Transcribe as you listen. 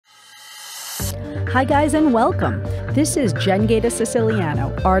podcast. Hi guys and welcome. This is Jen Gaeta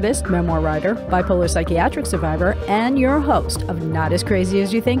Siciliano, artist, memoir writer, bipolar psychiatric survivor, and your host of Not As Crazy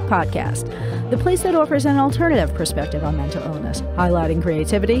As You Think podcast, the place that offers an alternative perspective on mental illness, highlighting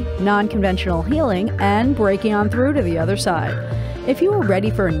creativity, non-conventional healing, and breaking on through to the other side. If you are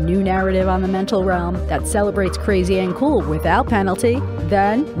ready for a new narrative on the mental realm that celebrates crazy and cool without penalty,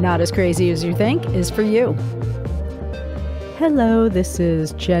 then Not As Crazy As You Think is for you. Hello, this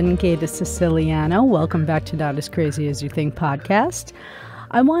is Jen Gaeta Siciliano. Welcome back to Not As Crazy As You Think podcast.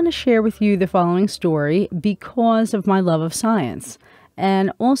 I want to share with you the following story because of my love of science,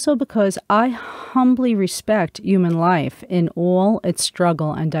 and also because I humbly respect human life in all its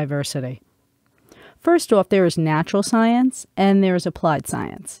struggle and diversity. First off, there is natural science and there is applied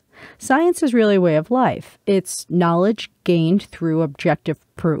science. Science is really a way of life. It's knowledge gained through objective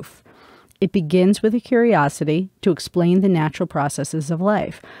proof. It begins with a curiosity to explain the natural processes of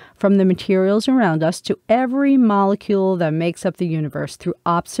life, from the materials around us to every molecule that makes up the universe through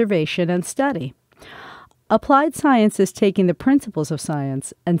observation and study. Applied science is taking the principles of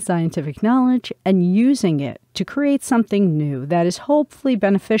science and scientific knowledge and using it to create something new that is hopefully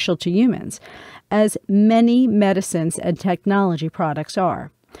beneficial to humans, as many medicines and technology products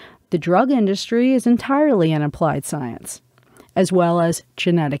are. The drug industry is entirely an applied science, as well as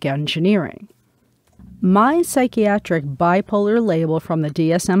genetic engineering. My psychiatric bipolar label from the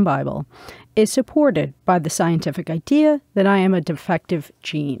DSM Bible is supported by the scientific idea that I am a defective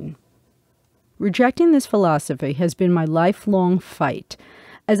gene. Rejecting this philosophy has been my lifelong fight,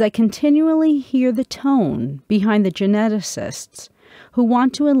 as I continually hear the tone behind the geneticists who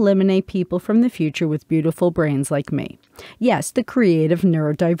want to eliminate people from the future with beautiful brains like me. Yes, the creative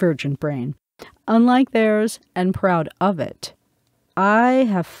neurodivergent brain, unlike theirs and proud of it. I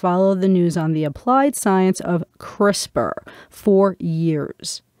have followed the news on the applied science of CRISPR for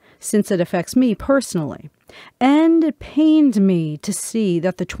years, since it affects me personally. And it pained me to see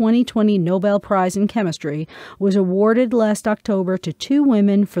that the 2020 Nobel Prize in Chemistry was awarded last October to two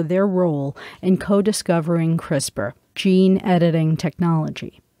women for their role in co-discovering CRISPR, gene editing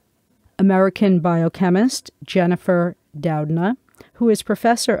technology. American biochemist Jennifer Doudna, who is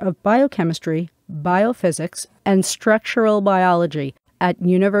professor of biochemistry, biophysics, and structural biology at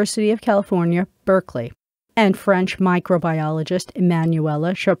University of California, Berkeley, and French microbiologist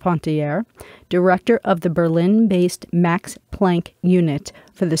Emmanuelle Charpentier, director of the Berlin-based Max Planck Unit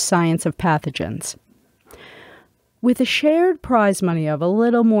for the Science of Pathogens. With a shared prize money of a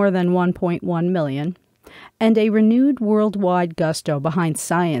little more than $1.1 million, and a renewed worldwide gusto behind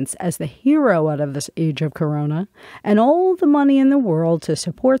science as the hero out of this age of corona, and all the money in the world to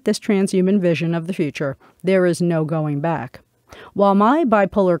support this transhuman vision of the future, there is no going back. While my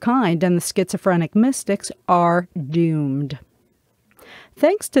bipolar kind and the schizophrenic mystics are doomed.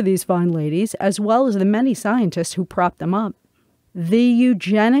 Thanks to these fine ladies, as well as the many scientists who prop them up, the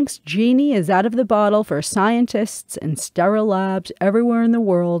eugenics genie is out of the bottle for scientists in sterile labs everywhere in the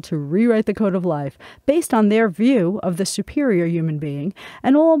world to rewrite the code of life based on their view of the superior human being,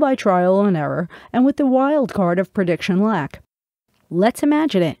 and all by trial and error, and with the wild card of prediction lack. Let's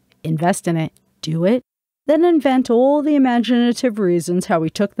imagine it, invest in it, do it, then invent all the imaginative reasons how we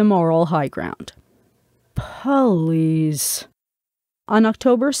took the moral high ground. Please. On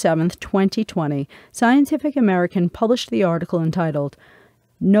October 7th, 2020, Scientific American published the article entitled,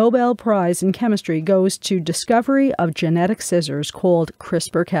 Nobel Prize in Chemistry Goes to Discovery of Genetic Scissors Called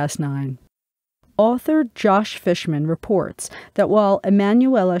CRISPR-Cas9. Author Josh Fishman reports that while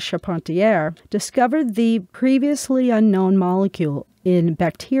Emmanuelle Charpentier discovered the previously unknown molecule in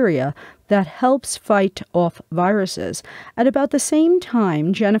bacteria that helps fight off viruses, at about the same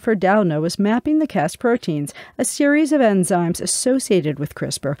time Jennifer Doudna was mapping the Cas proteins, a series of enzymes associated with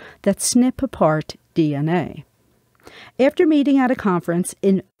CRISPR that snip apart DNA. After meeting at a conference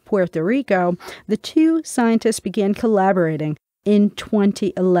in Puerto Rico, the two scientists began collaborating in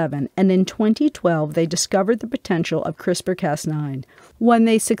 2011, and in 2012 they discovered the potential of CRISPR-Cas9 when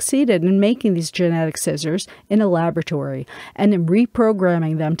they succeeded in making these genetic scissors in a laboratory and in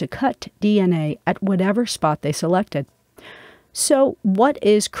reprogramming them to cut DNA at whatever spot they selected. So what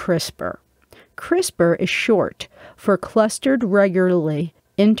is CRISPR? CRISPR is short for clustered regularly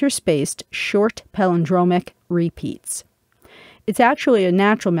interspaced short palindromic repeats. It's actually a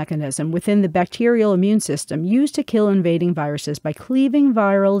natural mechanism within the bacterial immune system used to kill invading viruses by cleaving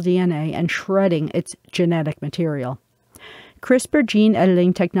viral DNA and shredding its genetic material. CRISPR gene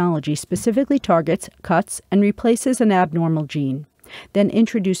editing technology specifically targets, cuts, and replaces an abnormal gene. then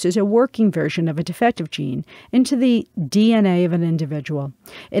introduces a working version of a defective gene into the DNA of an individual.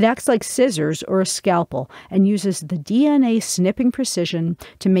 It acts like scissors or a scalpel and uses the DNA snipping precision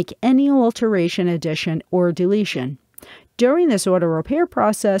to make any alteration, addition, or deletion. During this auto-repair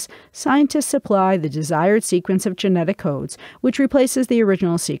process, scientists apply the desired sequence of genetic codes, which replaces the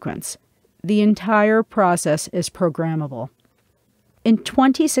original sequence. The entire process is programmable. In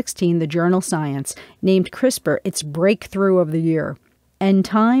 2016, the journal Science named CRISPR its breakthrough of the year, and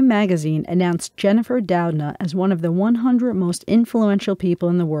Time magazine announced Jennifer Doudna as one of the 100 most influential people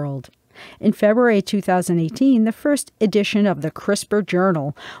in the world. In February 2018, the first edition of the CRISPR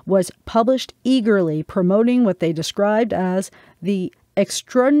journal was published, eagerly promoting what they described as the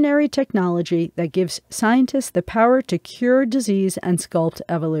extraordinary technology that gives scientists the power to cure disease and sculpt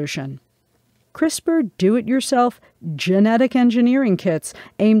evolution. CRISPR do-it-yourself genetic engineering kits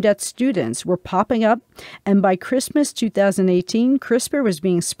aimed at students were popping up, and by Christmas 2018, CRISPR was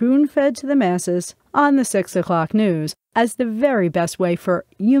being spoon-fed to the masses on the 6 o'clock news as the very best way for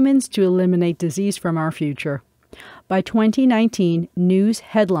humans to eliminate disease from our future. By 2019, news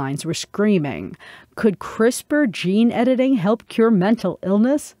headlines were screaming, "Could CRISPR gene editing help cure mental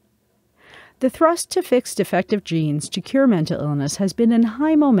illness?" The thrust to fix defective genes to cure mental illness has been in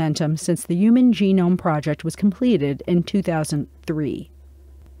high momentum since the Human Genome Project was completed in 2003.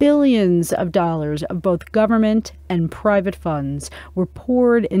 Billions of dollars of both government and private funds were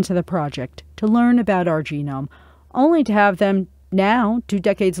poured into the project to learn about our genome, only to have them now, 2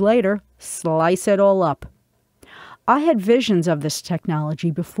 decades later, slice it all up. I had visions of this technology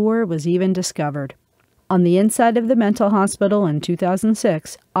before it was even discovered. On the inside of the mental hospital in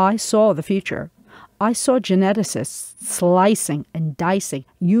 2006, I saw the future. I saw geneticists slicing and dicing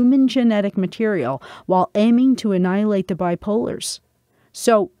human genetic material while aiming to annihilate the bipolars.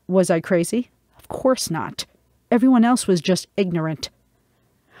 So, was I crazy? Of course not. Everyone else was just ignorant.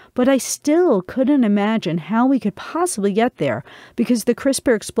 But I still couldn't imagine how we could possibly get there because the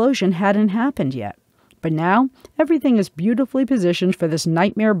CRISPR explosion hadn't happened yet. But now, everything is beautifully positioned for this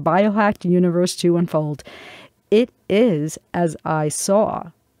nightmare biohacked universe to unfold. It is as I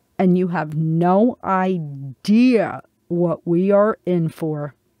saw, and you have no idea what we are in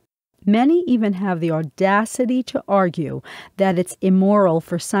for. Many even have the audacity to argue that it's immoral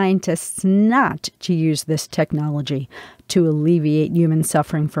for scientists not to use this technology to alleviate human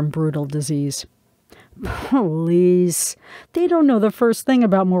suffering from brutal disease. Please. They don't know the first thing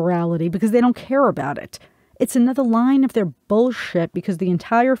about morality because they don't care about it. It's another line of their bullshit because the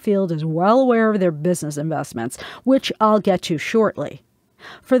entire field is well aware of their business investments, which I'll get to shortly.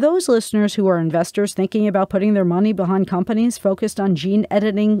 For those listeners who are investors thinking about putting their money behind companies focused on gene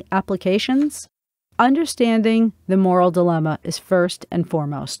editing applications, understanding the moral dilemma is first and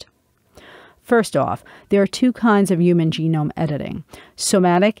foremost. First off, there are 2 kinds of human genome editing,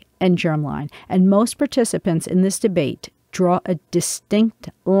 somatic and germline, and most participants in this debate draw a distinct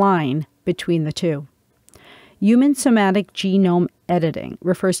line between the two. Human somatic genome editing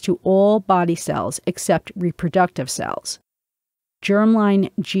refers to all body cells except reproductive cells.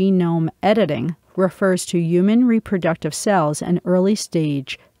 Germline genome editing refers to human reproductive cells and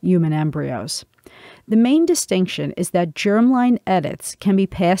early-stage human embryos. The main distinction is that germline edits can be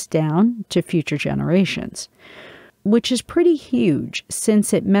passed down to future generations, which is pretty huge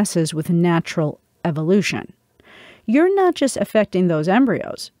since it messes with natural evolution. You're not just affecting those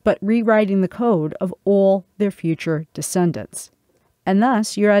embryos, but rewriting the code of all their future descendants. And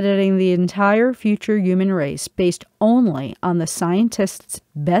thus, you're editing the entire future human race based only on the scientists'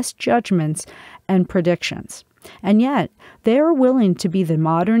 best judgments and predictions. And yet, they are willing to be the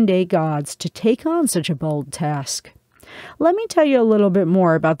modern-day gods to take on such a bold task. Let me tell you a little bit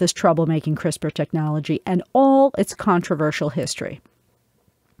more about this troublemaking CRISPR technology and all its controversial history.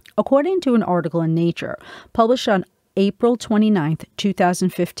 According to an article in Nature, published on April 29,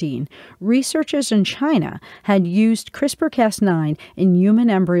 2015, researchers in China had used CRISPR-Cas9 in human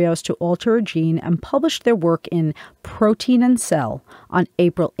embryos to alter a gene and published their work in Protein and Cell on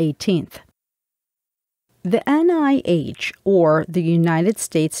April 18th. The NIH, or the United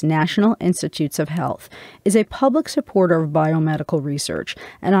States National Institutes of Health, is a public supporter of biomedical research,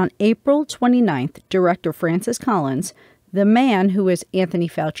 and on April 29th, Director Francis Collins, the man who is Anthony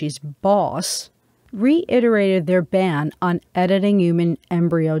Fauci's boss, reiterated their ban on editing human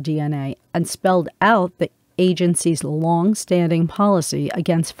embryo DNA and spelled out the agency's long-standing policy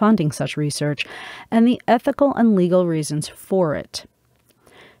against funding such research and the ethical and legal reasons for it.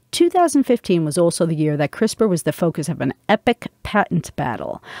 2015 was also the year that CRISPR was the focus of an epic patent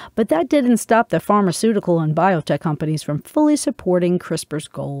battle, but that didn't stop the pharmaceutical and biotech companies from fully supporting CRISPR's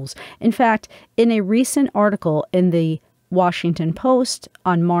goals. In fact, in a recent article in the Washington Post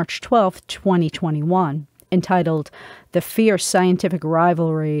on March 12, 2021, entitled "The Fierce Scientific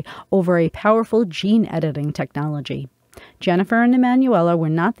Rivalry Over a Powerful Gene Editing Technology." Jennifer and Emanuela were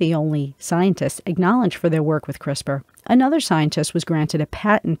not the only scientists acknowledged for their work with CRISPR. Another scientist was granted a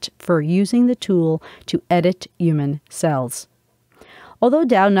patent for using the tool to edit human cells. Although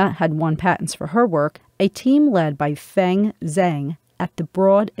Doudna had won patents for her work, a team led by Feng Zhang at the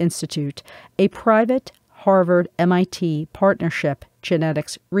Broad Institute, a private Harvard-MIT partnership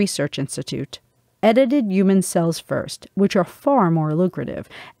genetics research institute, edited human cells first, which are far more lucrative,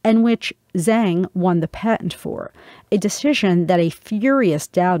 and which Zhang won the patent for, a decision that a furious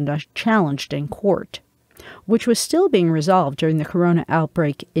Doudna challenged in court, which was still being resolved during the corona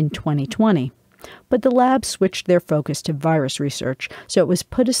outbreak in 2020. But the lab switched their focus to virus research, so it was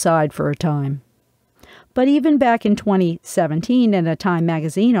put aside for a time. But even back in 2017, in a Time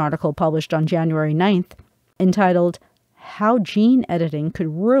magazine article published on January 9th, entitled "How Gene Editing Could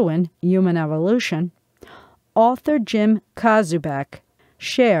Ruin Human Evolution," author Jim Kazubek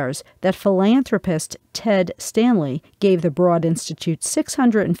shares that philanthropist Ted Stanley gave the Broad Institute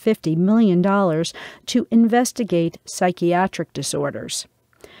 $650 million to investigate psychiatric disorders.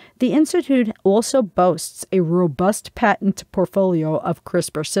 The institute also boasts a robust patent portfolio of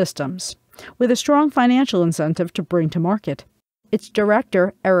CRISPR systems, with a strong financial incentive to bring to market. Its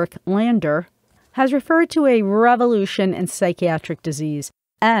director, Eric Lander, has referred to a revolution in psychiatric disease,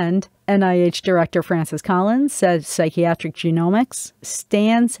 and NIH Director Francis Collins said psychiatric genomics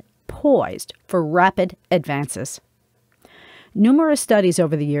stands poised for rapid advances. Numerous studies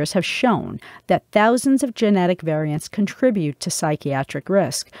over the years have shown that thousands of genetic variants contribute to psychiatric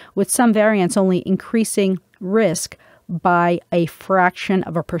risk, with some variants only increasing risk by a fraction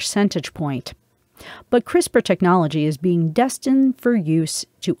of a percentage point. But CRISPR technology is being destined for use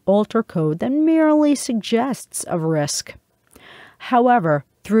to alter code that merely suggests of risk. However,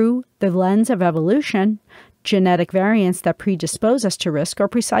 through the lens of evolution, genetic variants that predispose us to risk are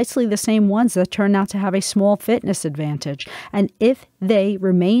precisely the same ones that turn out to have a small fitness advantage, and if they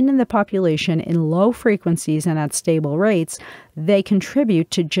remain in the population in low frequencies and at stable rates, they contribute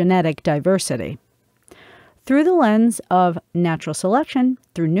to genetic diversity. Through the lens of natural selection,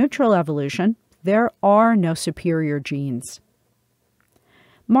 through neutral evolution, there are no superior genes.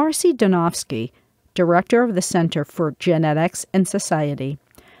 Marcy Donofsky, director of the Center for Genetics and Society,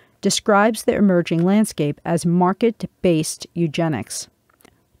 describes the emerging landscape as market-based eugenics.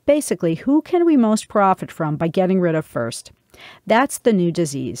 Basically, who can we most profit from by getting rid of first? That's the new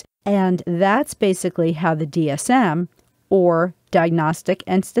disease, and that's basically how the DSM, or Diagnostic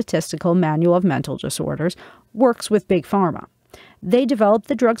and Statistical Manual of Mental Disorders, works with Big Pharma. They develop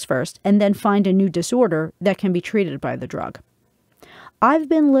the drugs first and then find a new disorder that can be treated by the drug. I've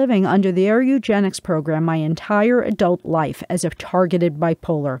been living under their eugenics program my entire adult life as a targeted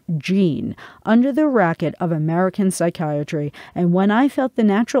bipolar gene under the racket of American psychiatry, and when I felt the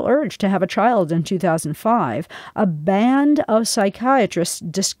natural urge to have a child in 2005, a band of psychiatrists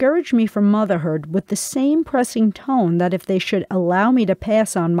discouraged me from motherhood with the same pressing tone that if they should allow me to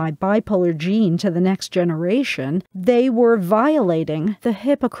pass on my bipolar gene to the next generation, they were violating the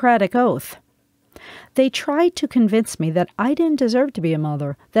Hippocratic Oath. They tried to convince me that I didn't deserve to be a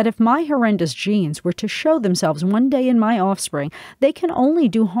mother, that if my horrendous genes were to show themselves one day in my offspring, they can only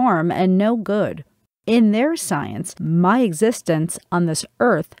do harm and no good. In their science, my existence on this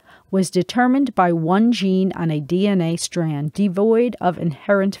earth was determined by one gene on a DNA strand devoid of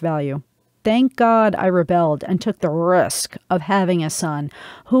inherent value. Thank God I rebelled and took the risk of having a son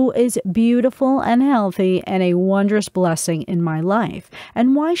who is beautiful and healthy and a wondrous blessing in my life.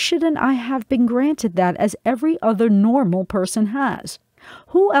 And why shouldn't I have been granted that as every other normal person has?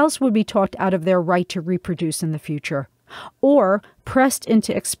 Who else would be talked out of their right to reproduce in the future? Or pressed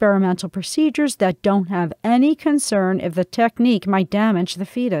into experimental procedures that don't have any concern if the technique might damage the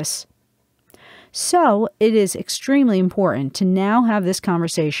fetus? So, it is extremely important to now have this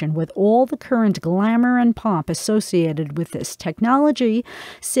conversation with all the current glamour and pomp associated with this technology,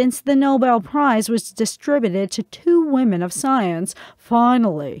 since the Nobel Prize was distributed to 2 women of science,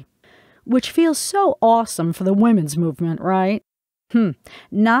 finally. Which feels so awesome for the women's movement, right?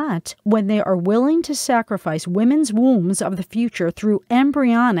 Not when they are willing to sacrifice women's wombs of the future through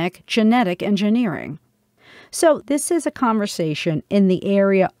embryonic genetic engineering. So this is a conversation in the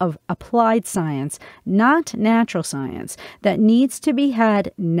area of applied science, not natural science, that needs to be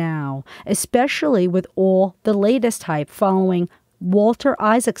had now, especially with all the latest hype following Walter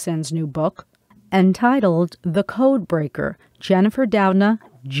Isaacson's new book, entitled The Code Breaker, Jennifer Doudna,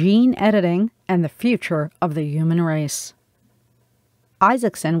 Gene Editing, and the Future of the Human Race.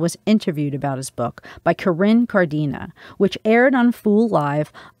 Isaacson was interviewed about his book by Corinne Cardina, which aired on Fool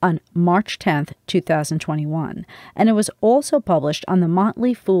Live on March 10, 2021, and it was also published on the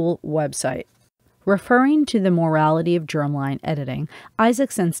Motley Fool website. Referring to the morality of germline editing,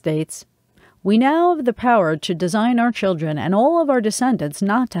 Isaacson states, "We now have the power to design our children and all of our descendants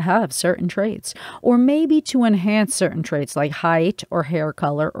not to have certain traits, or maybe to enhance certain traits like height or hair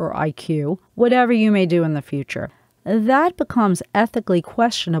color or IQ, whatever you may do in the future. That becomes ethically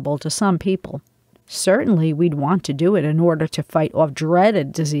questionable to some people. Certainly, we'd want to do it in order to fight off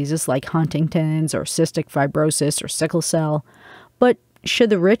dreaded diseases like Huntington's or cystic fibrosis or sickle cell. But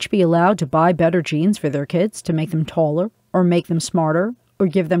should the rich be allowed to buy better genes for their kids to make them taller or make them smarter or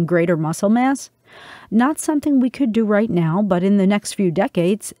give them greater muscle mass? Not something we could do right now, but in the next few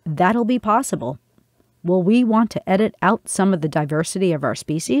decades, that'll be possible. Will we want to edit out some of the diversity of our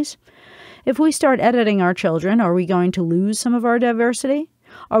species? If we start editing our children, are we going to lose some of our diversity?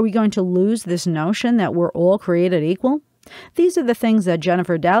 Are we going to lose this notion that we're all created equal? These are the things that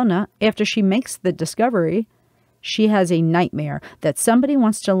Jennifer Doudna, after she makes the discovery, she has a nightmare that somebody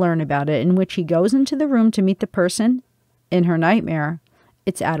wants to learn about it, in which he goes into the room to meet the person. In her nightmare,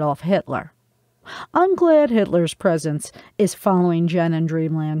 it's Adolf Hitler. I'm glad Hitler's presence is following Jen in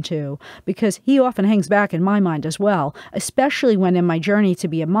Dreamland too, because he often hangs back in my mind as well, especially when in my journey to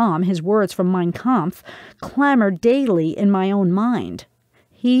be a mom, his words from Mein Kampf clamor daily in my own mind.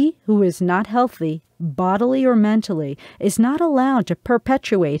 He who is not healthy, bodily or mentally, is not allowed to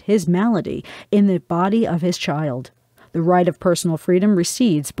perpetuate his malady in the body of his child. The right of personal freedom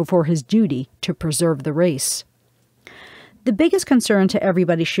recedes before his duty to preserve the race. The biggest concern to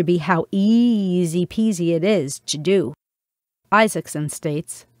everybody should be how easy peasy it is to do. Isaacson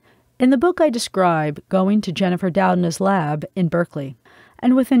states, "In the book I describe going to Jennifer Doudna's lab in Berkeley,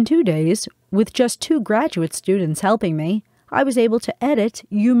 and within 2 days, with just 2 graduate students helping me, I was able to edit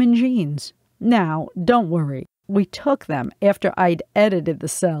human genes. Now, don't worry. We took them after I'd edited the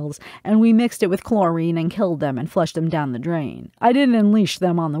cells, and we mixed it with chlorine and killed them and flushed them down the drain. I didn't unleash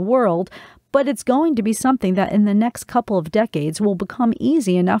them on the world, but it's going to be something that in the next couple of decades will become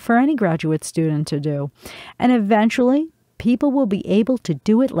easy enough for any graduate student to do. And eventually, people will be able to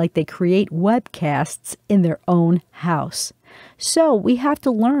do it like they create webcasts in their own house. So we have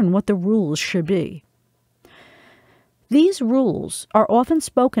to learn what the rules should be." These rules are often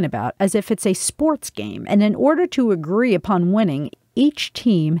spoken about as if it's a sports game, and in order to agree upon winning, each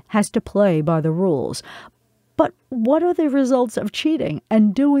team has to play by the rules. But what are the results of cheating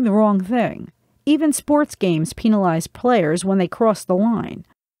and doing the wrong thing? Even sports games penalize players when they cross the line.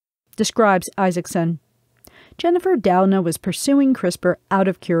 Describes Isaacson, "Jennifer Doudna was pursuing CRISPR out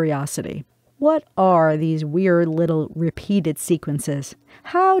of curiosity. What are these weird little repeated sequences?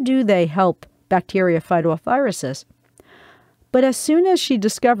 How do they help bacteria fight off viruses? But as soon as she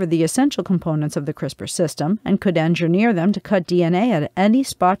discovered the essential components of the CRISPR system and could engineer them to cut DNA at any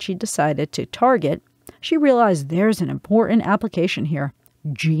spot she decided to target, she realized there's an important application here: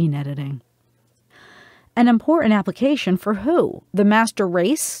 gene editing." An important application for who? The master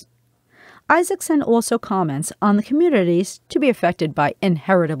race? Isaacson also comments on the communities to be affected by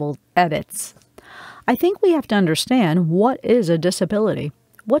inheritable edits. I think we have to understand what is a disability.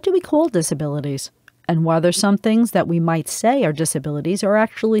 What do we call disabilities? And whether some things that we might say are disabilities are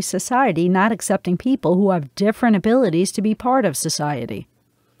actually society not accepting people who have different abilities to be part of society.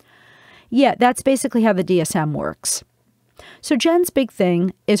 Yeah, that's basically how the DSM works. So Jen's big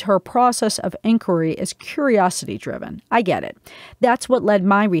thing is her process of inquiry is curiosity-driven. I get it. That's what led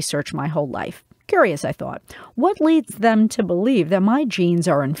my research my whole life. Curious, I thought. What leads them to believe that my genes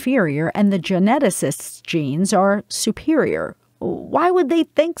are inferior and the geneticist's genes are superior? Why would they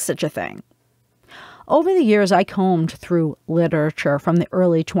think such a thing? Over the years, I combed through literature from the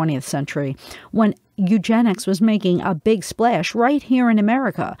early 20th century when eugenics was making a big splash right here in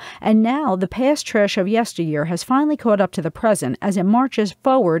America, and now the past trash of yesteryear has finally caught up to the present as it marches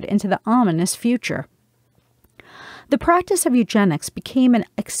forward into the ominous future. The practice of eugenics became an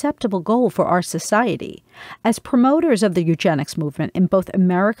acceptable goal for our society, as promoters of the eugenics movement in both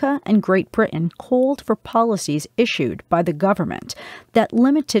America and Great Britain called for policies issued by the government that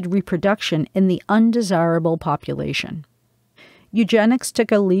limited reproduction in the undesirable population. Eugenics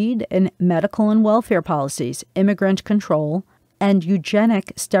took a lead in medical and welfare policies, immigrant control, and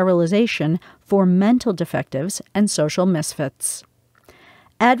eugenic sterilization for mental defectives and social misfits.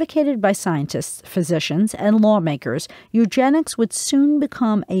 Advocated by scientists, physicians, and lawmakers, eugenics would soon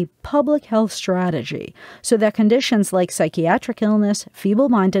become a public health strategy so that conditions like psychiatric illness,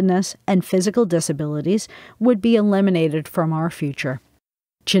 feeble-mindedness, and physical disabilities would be eliminated from our future.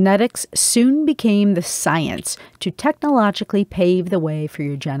 Genetics soon became the science to technologically pave the way for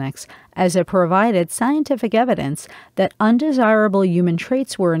eugenics, as it provided scientific evidence that undesirable human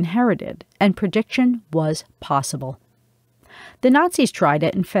traits were inherited and prediction was possible. The Nazis tried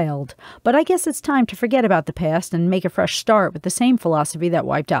it and failed, but I guess it's time to forget about the past and make a fresh start with the same philosophy that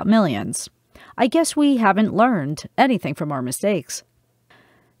wiped out millions. I guess we haven't learned anything from our mistakes.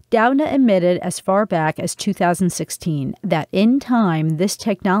 Doudna admitted as far back as 2016 that in time this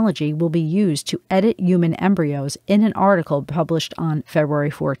technology will be used to edit human embryos in an article published on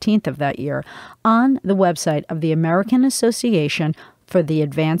February 14th of that year on the website of the American Association for the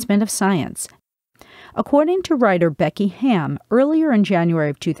Advancement of Science. According to writer Becky Ham, earlier in January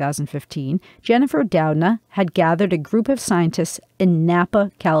of 2015, Jennifer Doudna had gathered a group of scientists in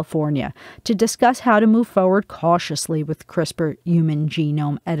Napa, California, to discuss how to move forward cautiously with CRISPR human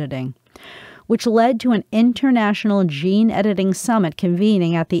genome editing, which led to an international gene editing summit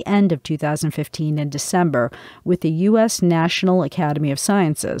convening at the end of 2015 in December with the U.S. National Academy of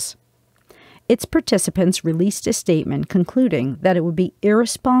Sciences. Its participants released a statement concluding that it would be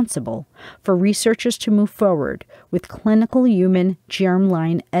irresponsible for researchers to move forward with clinical human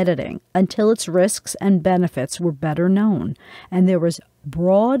germline editing until its risks and benefits were better known, and there was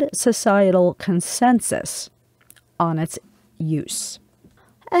broad societal consensus on its use.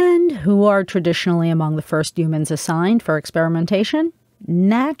 And who are traditionally among the first humans assigned for experimentation?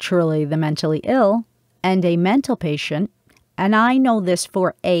 Naturally, the mentally ill and a mental patient, and I know this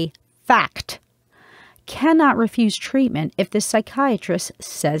for a fact, cannot refuse treatment if the psychiatrist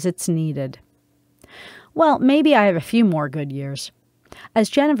says it's needed. Well, maybe I have a few more good years. As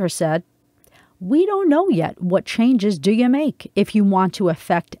Jennifer said, we don't know yet what changes do you make if you want to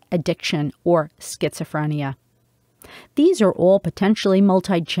affect addiction or schizophrenia. These are all potentially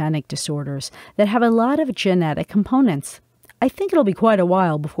multigenic disorders that have a lot of genetic components. I think it'll be quite a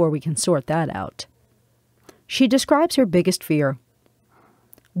while before we can sort that out. She describes her biggest fear: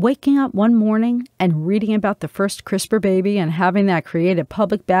 waking up one morning and reading about the first CRISPR baby and having that create a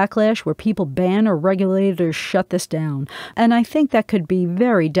public backlash where people ban or regulators shut this down. And I think that could be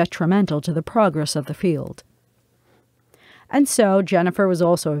very detrimental to the progress of the field. And so Jennifer was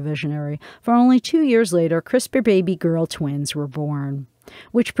also a visionary, for only 2 years later, CRISPR baby girl twins were born,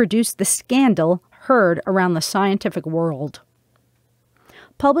 which produced the scandal heard around the scientific world.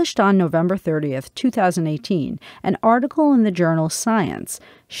 Published on November 30th, 2018, an article in the journal Science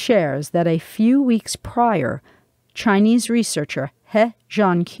shares that a few weeks prior, Chinese researcher He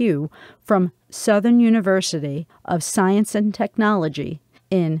Jiankui from Southern University of Science and Technology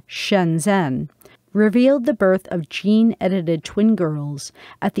in Shenzhen revealed the birth of gene-edited twin girls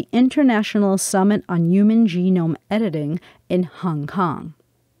at the International Summit on Human Genome Editing in Hong Kong.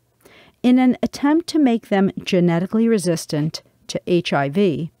 In an attempt to make them genetically resistant to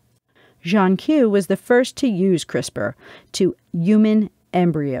HIV, Jiankui was the first to use CRISPR to human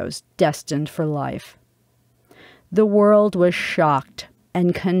embryos destined for life. The world was shocked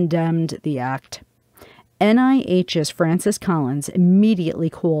and condemned the act. NIH's Francis Collins immediately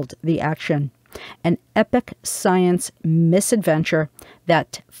called the action an epic science misadventure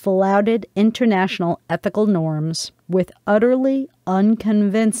that flouted international ethical norms with utterly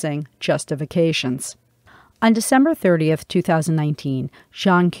unconvincing justifications. On December 30th, 2019,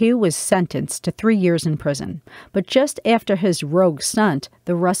 Jiankui was sentenced to 3 years in prison. But just after his rogue stunt,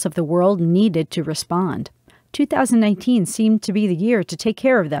 the rest of the world needed to respond. 2019 seemed to be the year to take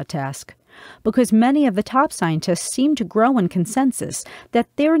care of that task, because many of the top scientists seem to grow in consensus that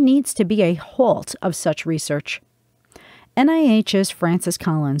there needs to be a halt of such research. NIH's Francis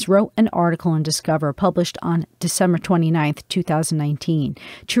Collins wrote an article in Discover published on December 29, 2019,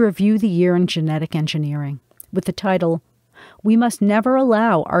 to review the year in genetic engineering, with the title, "We Must Never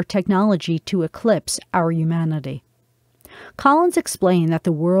Allow Our Technology to Eclipse Our Humanity." Collins explained that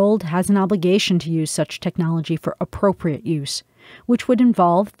the world has an obligation to use such technology for appropriate use, which would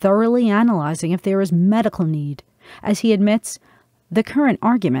involve thoroughly analyzing if there is medical need. As he admits, the current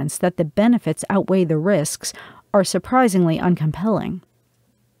arguments that the benefits outweigh the risks are surprisingly uncompelling.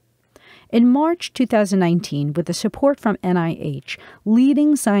 In March 2019, with the support from NIH,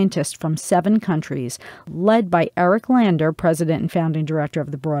 leading scientists from 7 countries, led by Eric Lander, president and founding director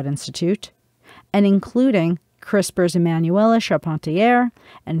of the Broad Institute, and including CRISPR's Emmanuelle Charpentier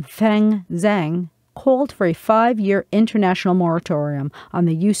and Feng Zhang, called for a 5-year international moratorium on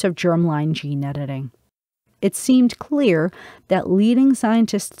the use of germline gene editing. It seemed clear that leading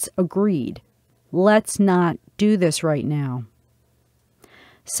scientists agreed, let's not do this right now.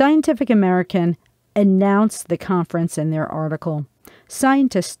 Scientific American announced the conference in their article.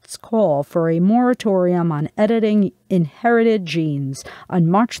 Scientists call for a moratorium on editing inherited genes on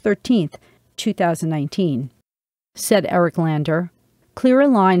March 13, 2019. Said Eric Lander, clearer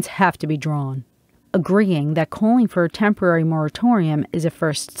lines have to be drawn, agreeing that calling for a temporary moratorium is a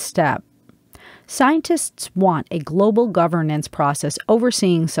first step. Scientists want a global governance process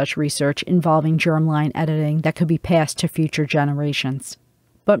overseeing such research involving germline editing that could be passed to future generations.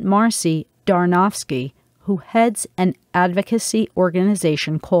 But Marcy Darnofsky, who heads an advocacy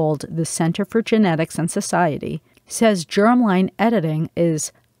organization called the Center for Genetics and Society, says germline editing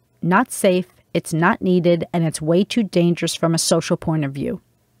is not safe, it's not needed, and it's way too dangerous from a social point of view,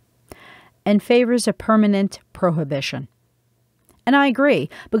 and favors a permanent prohibition. And I agree,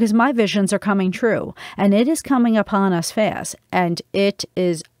 because my visions are coming true, and it is coming upon us fast, and it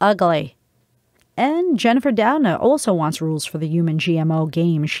is ugly. And Jennifer Doudna also wants rules for the human GMO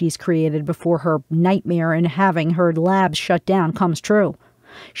game she's created before her nightmare in having her labs shut down comes true.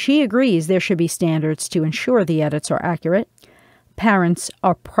 She agrees there should be standards to ensure the edits are accurate, parents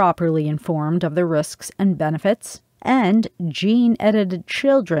are properly informed of the risks and benefits, and gene-edited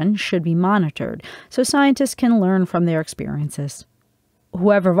children should be monitored so scientists can learn from their experiences.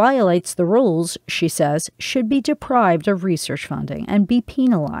 Whoever violates the rules, she says, should be deprived of research funding and be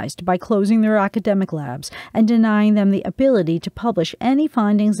penalized by closing their academic labs and denying them the ability to publish any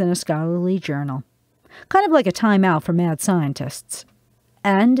findings in a scholarly journal. Kind of like a timeout for mad scientists.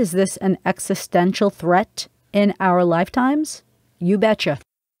 And is this an existential threat in our lifetimes? You betcha.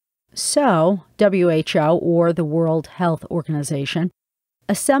 So, WHO, or the World Health Organization,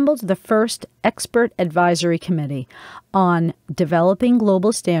 assembled the first expert advisory committee on developing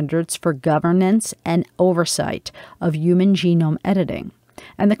global standards for governance and oversight of human genome editing,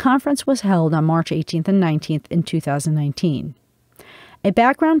 and the conference was held on March 18th and 19th in 2019. A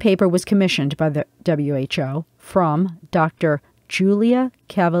background paper was commissioned by the WHO from Dr. Julia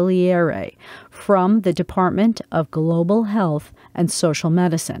Cavaliere from the Department of Global Health and Social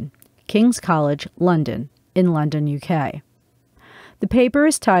Medicine, King's College, London, in London, UK. The paper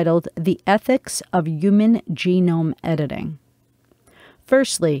is titled The Ethics of Human Genome Editing.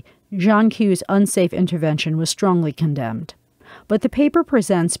 Firstly, John Q's unsafe intervention was strongly condemned, but the paper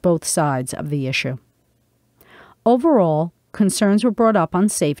presents both sides of the issue. Overall, concerns were brought up on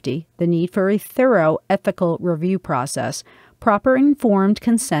safety, the need for a thorough ethical review process, proper informed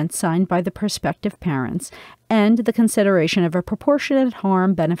consent signed by the prospective parents, and the consideration of a proportionate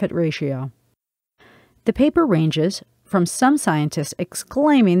harm-benefit ratio. The paper ranges from some scientists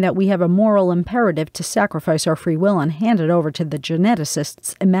exclaiming that we have a moral imperative to sacrifice our free will and hand it over to the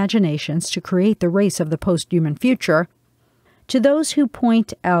geneticists' imaginations to create the race of the post-human future, to those who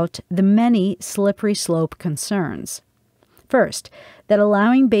point out the many slippery slope concerns. First, that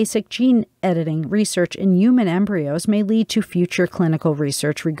allowing basic gene editing research in human embryos may lead to future clinical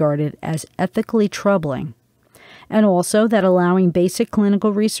research regarded as ethically troubling, and also that allowing basic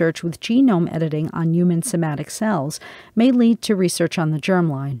clinical research with genome editing on human somatic cells may lead to research on the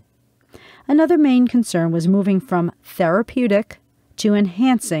germline. Another main concern was moving from therapeutic to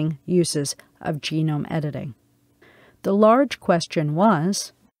enhancing uses of genome editing. The large question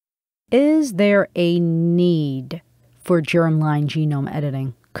was, is there a need for germline genome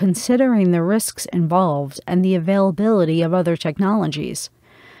editing, considering the risks involved and the availability of other technologies?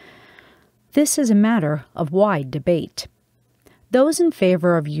 This is a matter of wide debate. Those in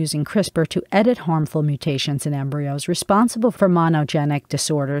favor of using CRISPR to edit harmful mutations in embryos responsible for monogenic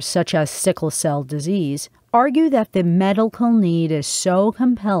disorders such as sickle cell disease argue that the medical need is so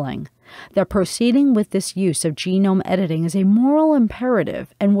compelling that proceeding with this use of genome editing is a moral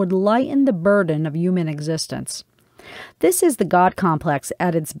imperative and would lighten the burden of human existence. This is the God complex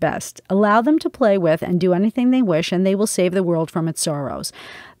at its best. Allow them to play with and do anything they wish, and they will save the world from its sorrows.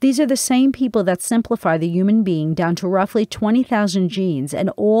 These are the same people that simplify the human being down to roughly 20,000 genes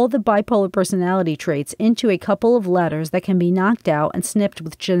and all the bipolar personality traits into a couple of letters that can be knocked out and snipped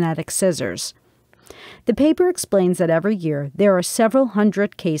with genetic scissors. The paper explains that every year there are several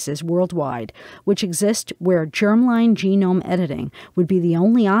hundred cases worldwide which exist where germline genome editing would be the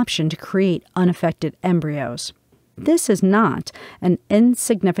only option to create unaffected embryos. This is not an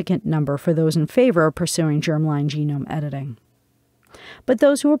insignificant number for those in favor of pursuing germline genome editing. But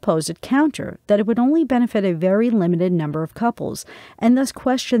those who oppose it counter that it would only benefit a very limited number of couples, and thus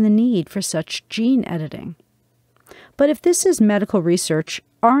question the need for such gene editing. But if this is medical research,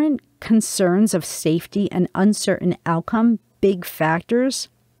 aren't concerns of safety and uncertain outcome big factors?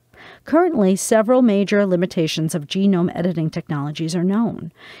 Currently, several major limitations of genome editing technologies are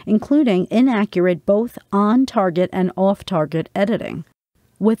known, including inaccurate both on-target and off-target editing,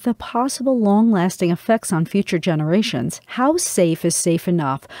 with the possible long-lasting effects on future generations, how safe is safe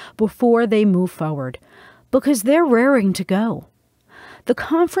enough before they move forward? Because they're raring to go. The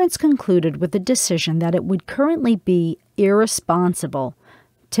conference concluded with the decision that it would currently be irresponsible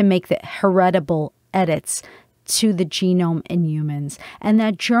to make the heritable edits to the genome in humans, and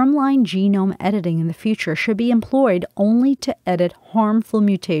that germline genome editing in the future should be employed only to edit harmful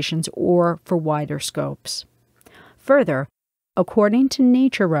mutations or for wider scopes. Further, according to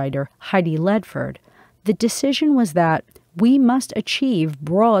Nature writer Heidi Ledford, the decision was that we must achieve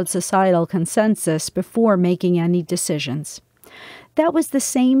broad societal consensus before making any decisions. That was the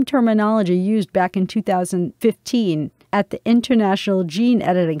same terminology used back in 2015 at the International Gene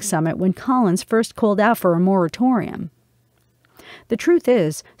Editing Summit when Collins first called out for a moratorium. The truth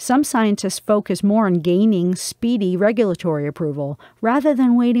is, some scientists focus more on gaining speedy regulatory approval rather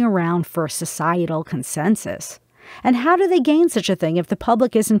than waiting around for societal consensus. And how do they gain such a thing if the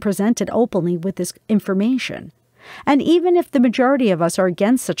public isn't presented openly with this information? And even if the majority of us are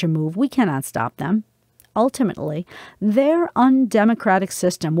against such a move, we cannot stop them. Ultimately, their undemocratic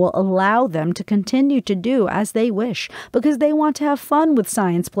system will allow them to continue to do as they wish because they want to have fun with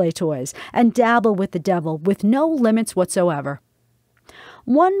science play toys and dabble with the devil with no limits whatsoever.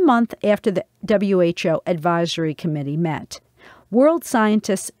 1 month after the WHO Advisory Committee met, world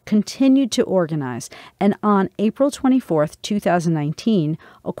scientists continued to organize, and on April 24, 2019,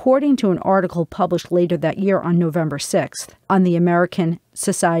 according to an article published later that year on November 6th on the American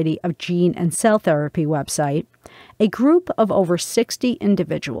Society of Gene and Cell Therapy website, a group of over 60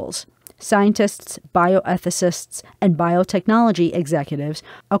 individuals, scientists, bioethicists, and biotechnology executives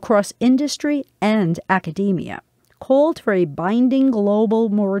across industry and academia, called for a binding global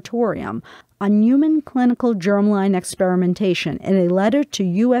moratorium on human clinical germline experimentation in a letter to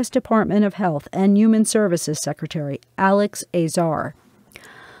U.S. Department of Health and Human Services Secretary Alex Azar.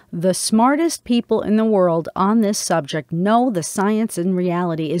 The smartest people in the world on this subject know the science and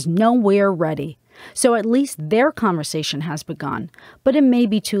reality is nowhere ready, so at least their conversation has begun, but it may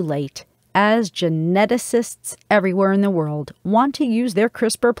be too late, as geneticists everywhere in the world want to use their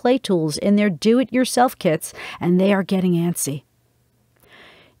CRISPR play tools in their do-it-yourself kits, and they are getting antsy.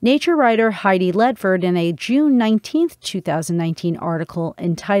 Nature writer Heidi Ledford, in a June 19, 2019 article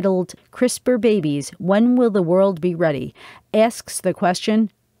entitled CRISPR Babies, When Will the World Be Ready?, asks the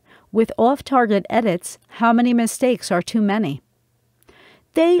question, with off-target edits, how many mistakes are too many?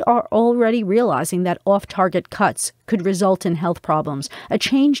 They are already realizing that off-target cuts could result in health problems. A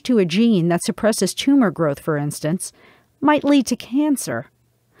change to a gene that suppresses tumor growth, for instance, might lead to cancer.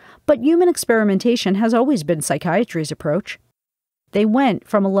 But human experimentation has always been psychiatry's approach. They went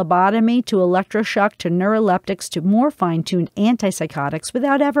from a lobotomy to electroshock to neuroleptics to more fine-tuned antipsychotics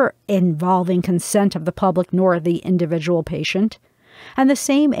without ever involving consent of the public nor the individual patient. And the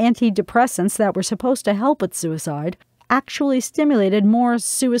same antidepressants that were supposed to help with suicide actually stimulated more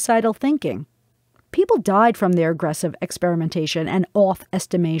suicidal thinking. People died from their aggressive experimentation and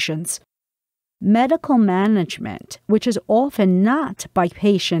off-estimations. Medical management, which is often not by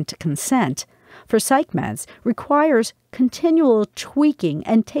patient consent, for psych meds requires continual tweaking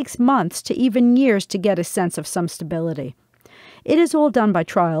and takes months to even years to get a sense of some stability. It is all done by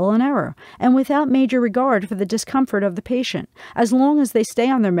trial and error, and without major regard for the discomfort of the patient, as long as they stay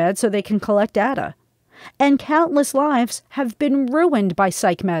on their meds so they can collect data. And countless lives have been ruined by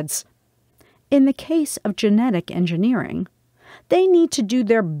psych meds. In the case of genetic engineering, they need to do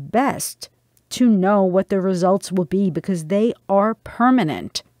their best to know what the results will be because they are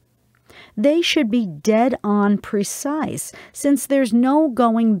permanent. They should be dead-on precise, since there's no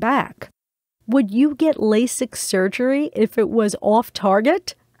going back. Would you get LASIK surgery if it was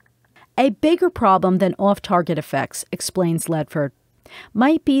off-target? A bigger problem than off-target effects, explains Ledford,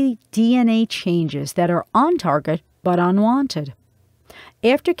 might be DNA changes that are on-target but unwanted.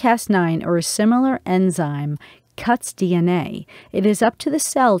 After Cas9 or a similar enzyme cuts DNA, it is up to the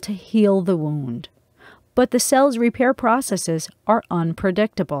cell to heal the wound. But the cell's repair processes are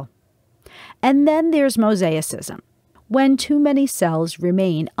unpredictable. And then there's mosaicism, when too many cells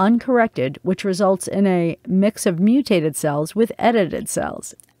remain uncorrected, which results in a mix of mutated cells with edited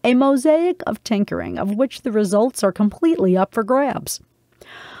cells, a mosaic of tinkering of which the results are completely up for grabs.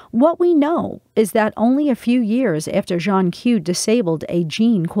 What we know is that only a few years after Jean Q disabled a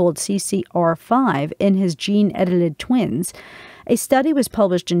gene called CCR5 in his gene-edited twins, a study was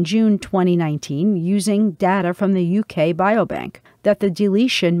published in June 2019 using data from the UK Biobank that the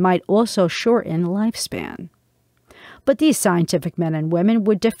deletion might also shorten lifespan. But these scientific men and women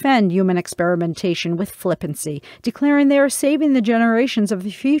would defend human experimentation with flippancy, declaring they are saving the generations of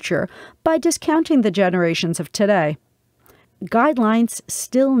the future by discounting the generations of today. guidelines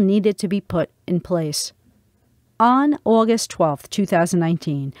still needed to be put in place. On August 12,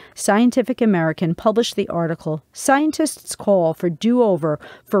 2019, Scientific American published the article, Scientists Call for Do-Over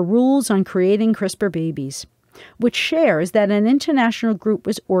for Rules on Creating CRISPR Babies, which shares that an international group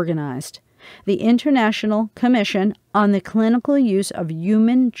was organized, the International Commission on the Clinical Use of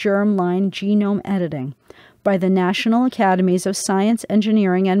Human Germline Genome Editing, by the National Academies of Science,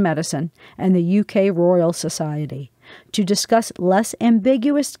 Engineering and Medicine and the UK Royal Society, to discuss less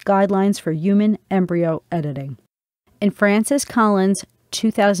ambiguous guidelines for human embryo editing. In Francis Collins'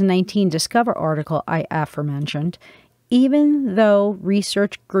 2019 Discover article I aforementioned, even though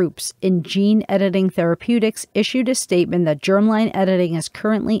research groups in gene editing therapeutics issued a statement that germline editing is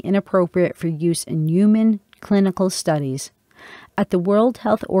currently inappropriate for use in human clinical studies, at the World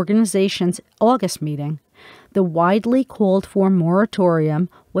Health Organization's August meeting, the widely called for moratorium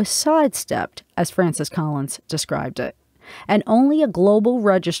was sidestepped, as Francis Collins described it, and only a global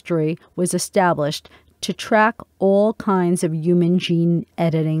registry was established to track all kinds of human gene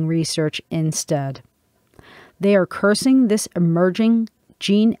editing research instead. They are cursing this emerging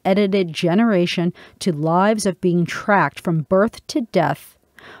gene-edited generation to lives of being tracked from birth to death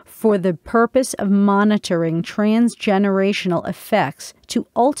for the purpose of monitoring transgenerational effects to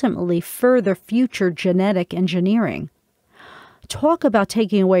ultimately further future genetic engineering. Talk about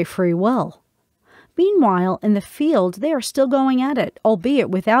taking away free will. Meanwhile, in the field, they are still going at it, albeit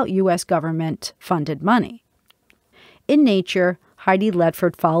without U.S. government-funded money. In Nature, Heidi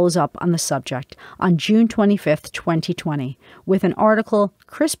Ledford follows up on the subject on June 25, 2020, with an article,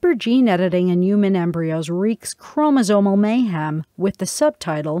 CRISPR Gene Editing in Human Embryos Wreaks Chromosomal Mayhem, with the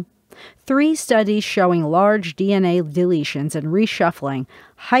subtitle, 3 studies showing large DNA deletions and reshuffling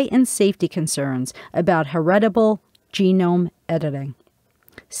heighten safety concerns about heritable genome editing.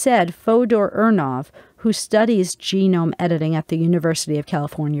 Said Fodor Urnov, who studies genome editing at the University of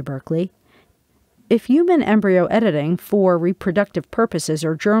California, Berkeley, if human embryo editing for reproductive purposes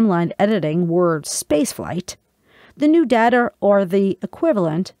or germline editing were spaceflight, the new data are the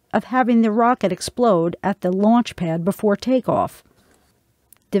equivalent of having the rocket explode at the launch pad before takeoff.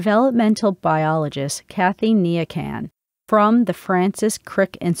 Developmental biologist Kathy Niakan from the Francis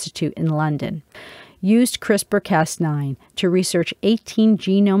Crick Institute in London used CRISPR-Cas9 to research 18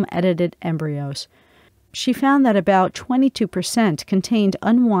 genome-edited embryos. She found that about 22% contained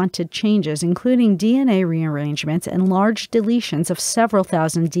unwanted changes, including DNA rearrangements and large deletions of several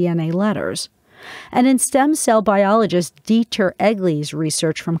thousand DNA letters. And in stem cell biologist Dieter Egley's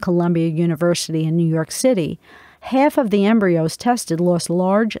research from Columbia University in New York City, half of the embryos tested lost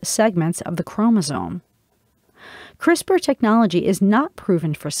large segments of the chromosome. CRISPR technology is not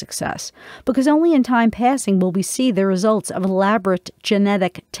proven for success because only in time passing will we see the results of elaborate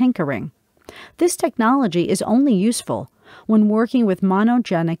genetic tinkering. This technology is only useful when working with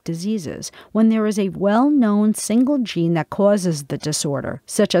monogenic diseases, when there is a well-known single gene that causes the disorder,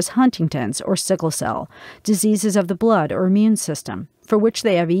 such as Huntington's or sickle cell, diseases of the blood or immune system, for which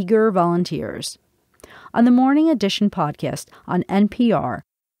they have eager volunteers. On the Morning Edition podcast on NPR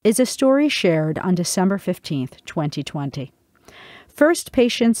is a story shared on December 15, 2020. First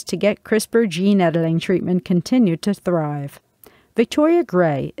patients to get CRISPR gene editing treatment continued to thrive. Victoria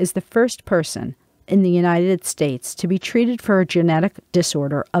Gray is the first person in the United States to be treated for a genetic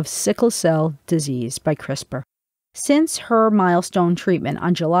disorder of sickle cell disease by CRISPR. Since her milestone treatment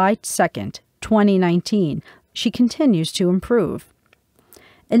on July 2, 2019, she continues to improve.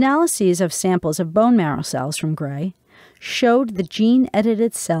 Analyses of samples of bone marrow cells from Gray showed the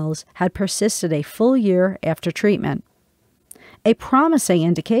gene-edited cells had persisted a full year after treatment. A promising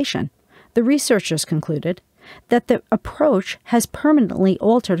indication, the researchers concluded, that the approach has permanently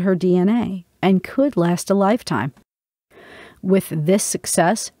altered her DNA and could last a lifetime. With this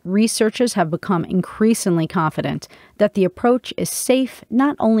success, researchers have become increasingly confident that the approach is safe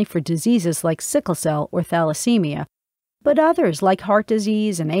not only for diseases like sickle cell or thalassemia, but others like heart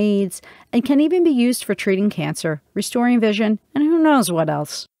disease and AIDS, and can even be used for treating cancer, restoring vision, and who knows what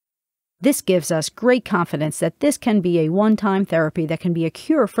else. This gives us great confidence that this can be a one-time therapy that can be a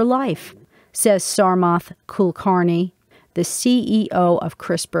cure for life, says Sarmath Kulkarni, the CEO of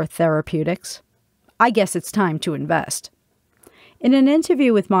CRISPR Therapeutics. I guess it's time to invest. In an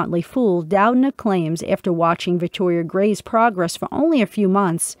interview with Motley Fool, Doudna claims after watching Victoria Gray's progress for only a few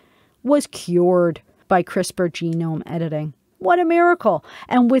months, was cured by CRISPR genome editing. What a miracle!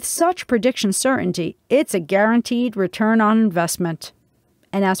 And with such prediction certainty, it's a guaranteed return on investment.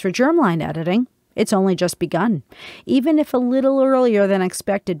 And as for germline editing, it's only just begun, even if a little earlier than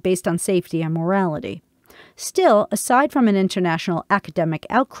expected based on safety and morality. Still, aside from an international academic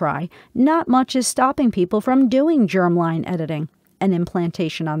outcry, not much is stopping people from doing germline editing and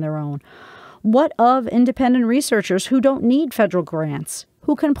implantation on their own. What of independent researchers who don't need federal grants?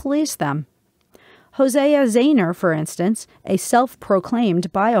 Who can police them? Hosea Zahner, for instance, a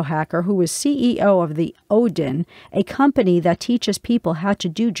self-proclaimed biohacker who was CEO of the Odin, a company that teaches people how to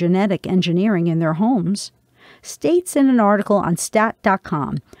do genetic engineering in their homes, states in an article on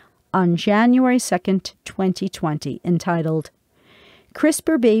stat.com on January 2nd, 2020, entitled,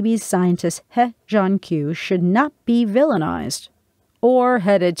 "CRISPR babies scientist He Jiankui should not be villainized or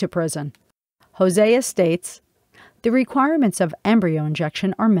headed to prison." Hosea states, "The requirements of embryo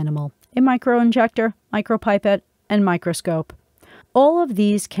injection are minimal. A microinjector, micropipette, and microscope. All of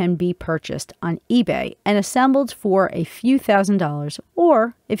these can be purchased on eBay and assembled for a few $1,000s,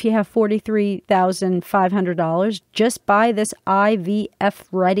 or if you have $43,500, just buy this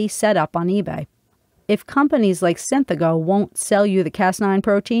IVF-ready setup on eBay. If companies like Synthago won't sell you the Cas9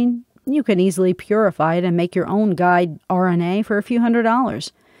 protein, you can easily purify it and make your own guide RNA for a few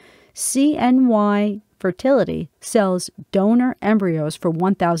 $100s. CNY Fertility sells donor embryos for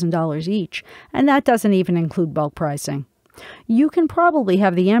 $1,000 each, and that doesn't even include bulk pricing. You can probably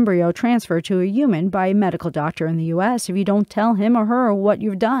have the embryo transferred to a human by a medical doctor in the U.S. if you don't tell him or her what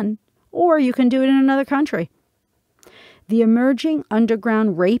you've done, or you can do it in another country. The emerging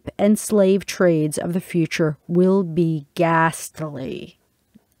underground rape and slave trades of the future will be ghastly.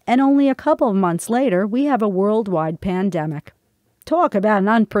 And only a couple of months later, we have a worldwide pandemic. Talk about an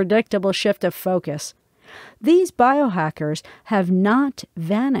unpredictable shift of focus. These biohackers have not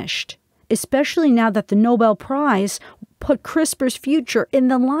vanished, especially now that the Nobel Prize put CRISPR's future in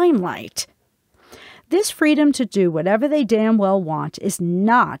the limelight. This freedom to do whatever they damn well want is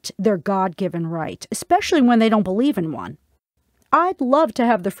not their God-given right, especially when they don't believe in one. I'd love to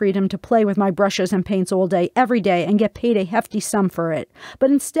have the freedom to play with my brushes and paints all day, every day, and get paid a hefty sum for it. But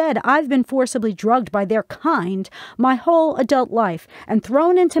instead, I've been forcibly drugged by their kind my whole adult life and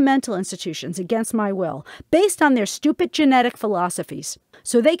thrown into mental institutions against my will, based on their stupid genetic philosophies,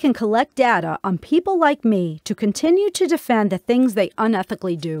 so they can collect data on people like me to continue to defend the things they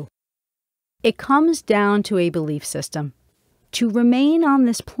unethically do. It comes down to a belief system. To remain on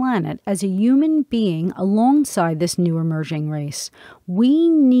this planet as a human being alongside this new emerging race, we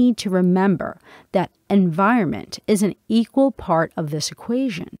need to remember that environment is an equal part of this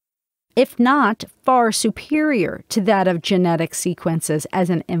equation, if not far superior to that of genetic sequences as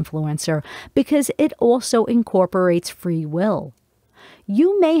an influencer, because it also incorporates free will.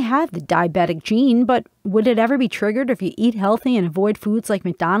 You may have the diabetic gene, but would it ever be triggered if you eat healthy and avoid foods like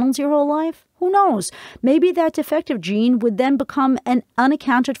McDonald's your whole life? Who knows? Maybe that defective gene would then become an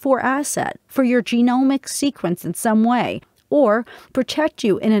unaccounted for asset for your genomic sequence in some way, or protect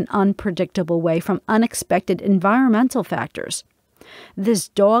you in an unpredictable way from unexpected environmental factors. This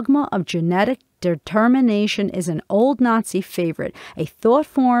dogma of genetic determination is an old Nazi favorite, a thought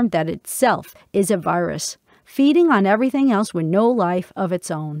form that itself is a virus, feeding on everything else with no life of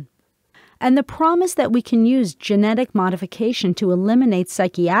its own. And the promise that we can use genetic modification to eliminate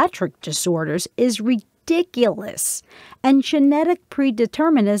psychiatric disorders is ridiculous. And genetic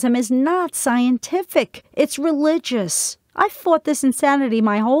predeterminism is not scientific. It's religious. I've fought this insanity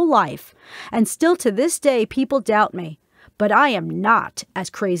my whole life, and still to this day people doubt me. But I am not as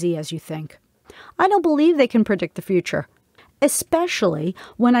crazy as you think. I don't believe they can predict the future, especially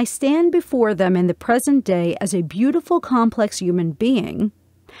when I stand before them in the present day as a beautiful, complex human being,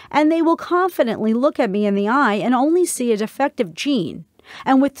 and they will confidently look at me in the eye and only see a defective gene,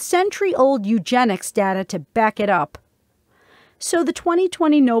 and with century-old eugenics data to back it up. So the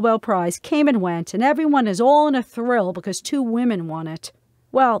 2020 Nobel Prize came and went, and everyone is all in a thrill because 2 women won it.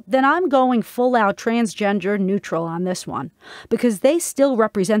 Well, then I'm going full-out transgender neutral on this one, because they still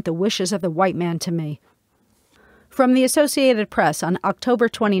represent the wishes of the white man to me. From the Associated Press on October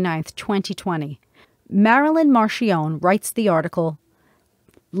 29, 2020, Marilyn Marchione writes the article,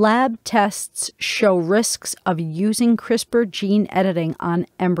 "Lab tests show risks of using CRISPR gene editing on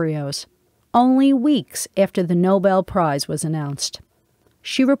embryos," only weeks after the Nobel Prize was announced.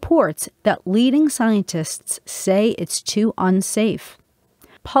 She reports that leading scientists say it's too unsafe.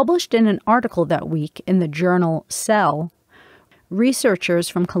 Published in an article that week in the journal Cell, researchers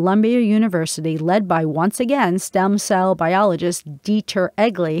from Columbia University, led by once again stem cell biologist Dieter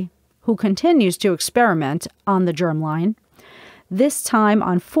Egli, who continues to experiment on the germline, this time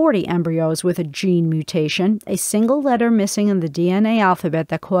on 40 embryos with a gene mutation, a single letter missing in the DNA alphabet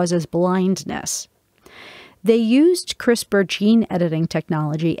that causes blindness. They used CRISPR gene editing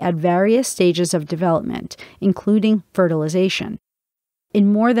technology at various stages of development, including fertilization.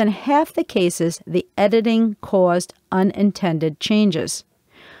 In more than half the cases, the editing caused unintended changes.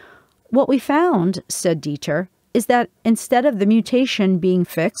 What we found, said Dieter, is that instead of the mutation being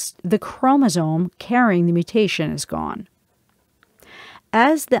fixed, the chromosome carrying the mutation is gone.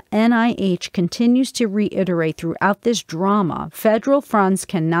 As the NIH continues to reiterate throughout this drama, federal funds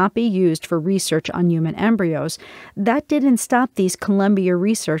cannot be used for research on human embryos. That didn't stop these Columbia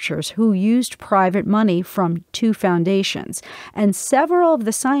researchers who used private money from 2 foundations, and several of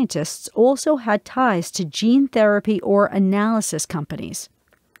the scientists also had ties to gene therapy or analysis companies.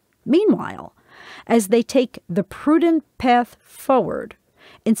 Meanwhile, as they take the prudent path forward,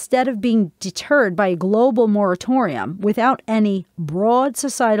 instead of being deterred by a global moratorium without any broad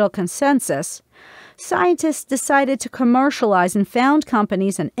societal consensus, scientists decided to commercialize and found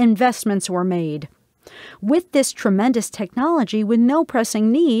companies and investments were made. With this tremendous technology with no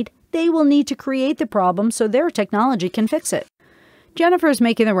pressing need, they will need to create the problem so their technology can fix it. Jennifer is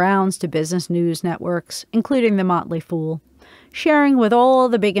making the rounds to business news networks, including The Motley Fool, sharing with all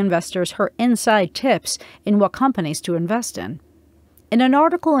the big investors her inside tips in what companies to invest in. In an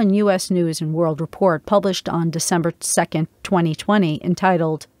article in U.S. News and World Report published on December 2, 2020,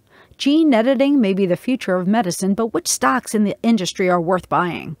 entitled, "Gene Editing May Be the Future of Medicine, but Which Stocks in the Industry Are Worth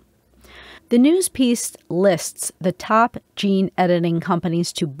Buying?" The news piece lists the top gene editing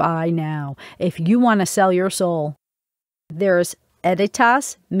companies to buy now if you want to sell your soul. There's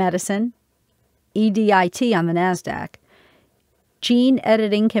Editas Medicine, EDIT on the NASDAQ. Gene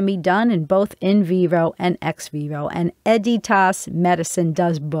editing can be done in both in vivo and ex vivo, and Editas Medicine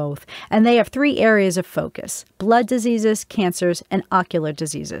does both. And they have 3 areas of focus: blood diseases, cancers, and ocular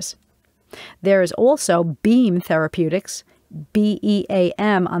diseases. There is also Beam Therapeutics,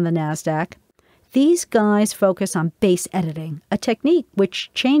 BEAM on the NASDAQ. These guys focus on base editing, a technique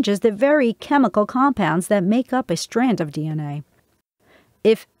which changes the very chemical compounds that make up a strand of DNA.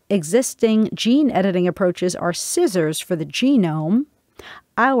 If existing gene editing approaches are scissors for the genome,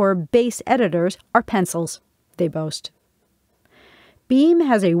 our base editors are pencils, they boast. Beam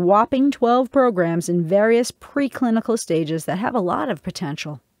has a whopping 12 programs in various preclinical stages that have a lot of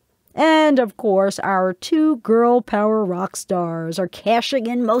potential. And, of course, our 2 girl power rock stars are cashing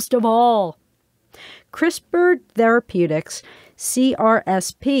in most of all. CRISPR Therapeutics,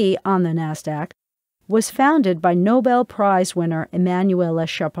 CRSP on the NASDAQ, was founded by Nobel Prize winner Emmanuelle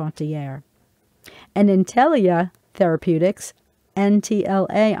Charpentier. And Intellia Therapeutics,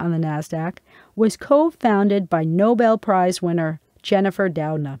 NTLA on the NASDAQ, was co-founded by Nobel Prize winner Jennifer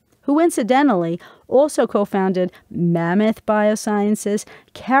Doudna, who incidentally also co-founded Mammoth Biosciences,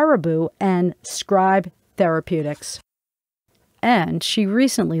 Caribou, and Scribe Therapeutics. And she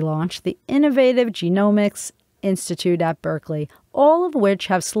recently launched the Innovative Genomics Institute at Berkeley, all of which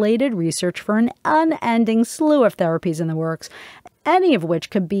have slated research for an unending slew of therapies in the works, any of which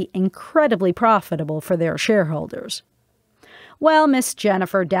could be incredibly profitable for their shareholders. Well, Miss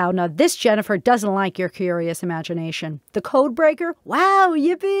Jennifer Doudna, this Jennifer doesn't like your curious imagination. The code breaker? Wow,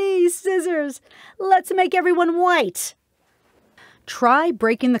 yippee, scissors! Let's make everyone white! Try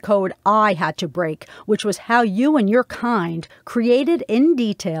breaking the code I had to break, which was how you and your kind created in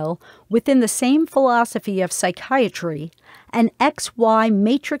detail, within the same philosophy of psychiatry, an XY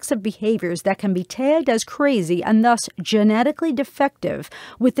matrix of behaviors that can be tagged as crazy and thus genetically defective,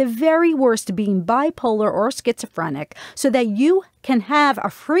 with the very worst being bipolar or schizophrenic, so that you can have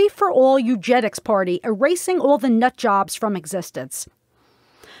a free-for-all eugenics party erasing all the nut jobs from existence.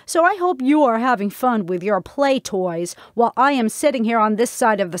 So I hope you are having fun with your play toys while I am sitting here on this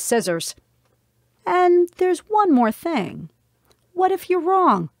side of the scissors. And there's one more thing. What if you're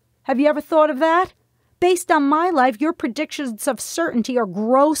wrong? Have you ever thought of that? Based on my life, your predictions of certainty are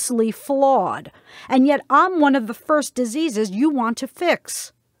grossly flawed, and yet I'm one of the first diseases you want to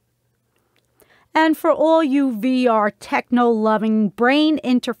fix. And for all you VR techno-loving brain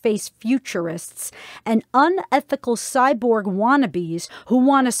interface futurists and unethical cyborg wannabes who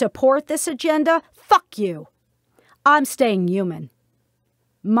want to support this agenda, fuck you. I'm staying human.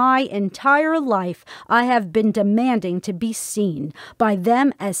 My entire life, I have been demanding to be seen by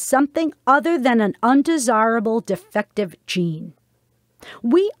them as something other than an undesirable defective gene.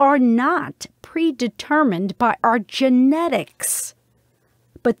 We are not predetermined by our genetics.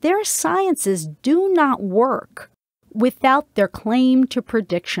 But their sciences do not work without their claim to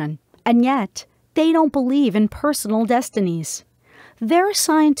prediction, and yet they don't believe in personal destinies. Their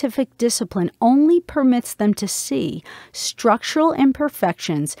scientific discipline only permits them to see structural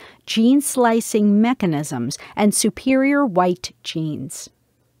imperfections, gene slicing mechanisms, and superior white genes.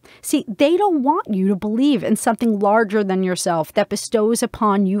 See, they don't want you to believe in something larger than yourself that bestows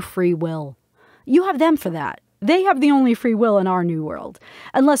upon you free will. You have them for that. They have the only free will in our new world.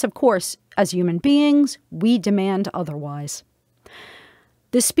 Unless, of course, as human beings, we demand otherwise.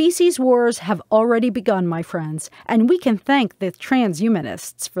 The species wars have already begun, my friends, and we can thank the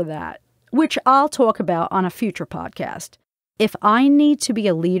transhumanists for that, which I'll talk about on a future podcast. If I need to be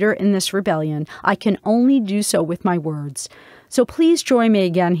a leader in this rebellion, I can only do so with my words. So please join me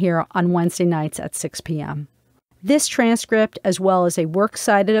again here on Wednesday nights at 6 p.m. This transcript, as well as a works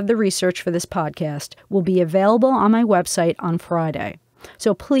cited of the research for this podcast, will be available on my website on Friday.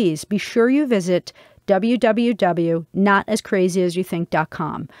 So please be sure you visit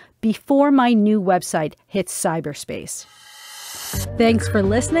www.notascrazyasyouthink.com before my new website hits cyberspace. Thanks for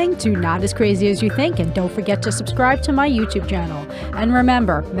listening to Not As Crazy As You Think, and don't forget to subscribe to my YouTube channel. And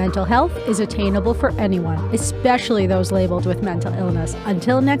remember, mental health is attainable for anyone, especially those labeled with mental illness.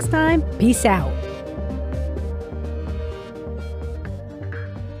 Until next time, peace out.